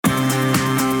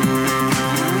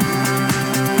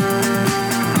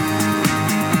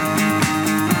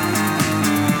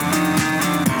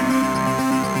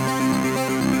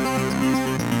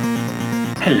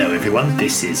everyone,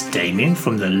 this is Damien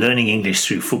from the Learning English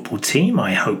Through Football team.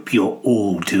 I hope you're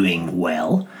all doing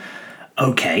well.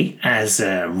 Okay, as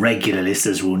regular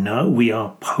listeners will know, we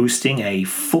are posting a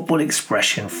football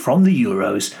expression from the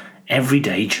Euros every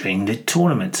day during the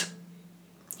tournament.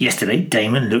 Yesterday,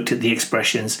 Damon looked at the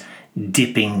expressions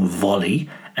dipping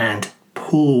volley and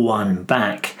pull one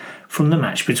back from the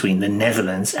match between the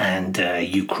Netherlands and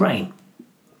Ukraine.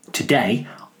 Today,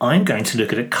 I'm going to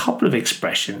look at a couple of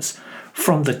expressions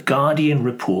from the Guardian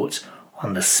report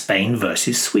on the Spain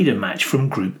versus Sweden match from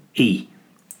Group E.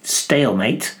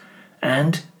 Stalemate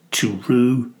and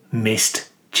true missed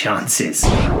chances.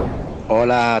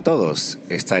 Hola a todos,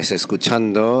 estáis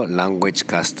escuchando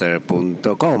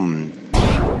languagecaster.com.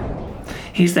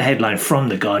 Here's the headline from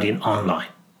the Guardian online.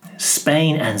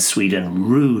 Spain and Sweden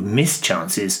rue missed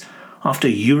chances after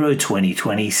Euro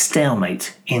 2020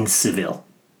 stalemate in Seville.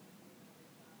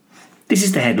 This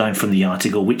is the headline from the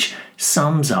article, which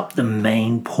sums up the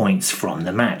main points from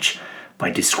the match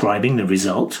by describing the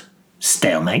result,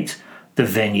 stalemate, the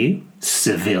venue,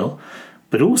 Seville,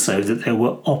 but also that there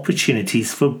were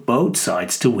opportunities for both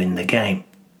sides to win the game.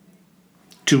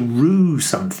 To rue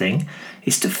something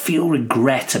is to feel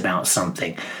regret about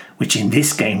something, which in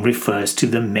this game refers to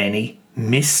the many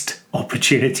missed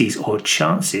opportunities or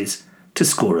chances to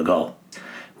score a goal,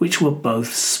 which were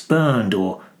both spurned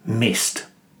or missed.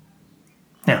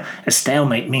 Now, a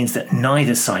stalemate means that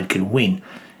neither side can win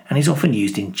and is often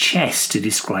used in chess to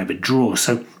describe a draw.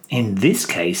 So in this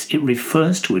case, it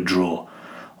refers to a draw,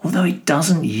 although it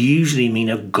doesn't usually mean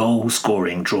a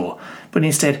goal-scoring draw, but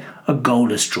instead a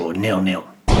goalless draw, 0-0.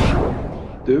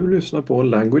 Du lyssnar på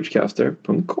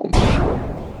languagecaster.com.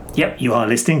 Yep, you are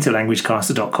listening to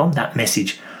languagecaster.com. That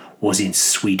message was in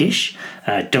Swedish.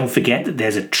 Don't forget that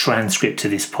there's a transcript to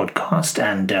this podcast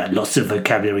and lots of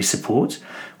vocabulary support,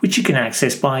 which you can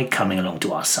access by coming along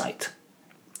to our site.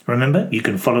 Remember, you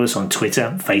can follow us on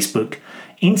Twitter, Facebook,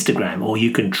 Instagram, or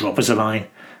you can drop us a line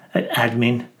at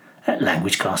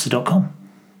admin@languagecaster.com.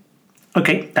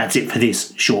 Okay, that's it for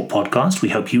this short podcast. We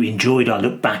hope you enjoyed our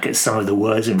look back at some of the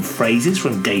words and phrases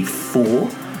from day 4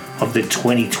 of the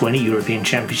 2020 European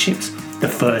Championships, the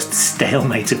first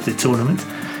stalemate of the tournament,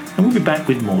 and we'll be back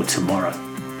with more tomorrow.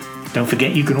 Don't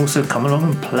forget you can also come along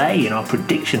and play in our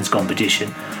predictions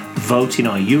competition, vote in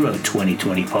our Euro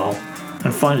 2020 poll,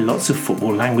 and find lots of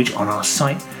football language on our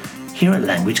site here at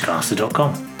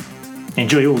languagecaster.com.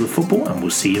 Enjoy all the football and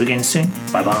we'll see you again soon.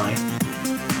 Bye bye.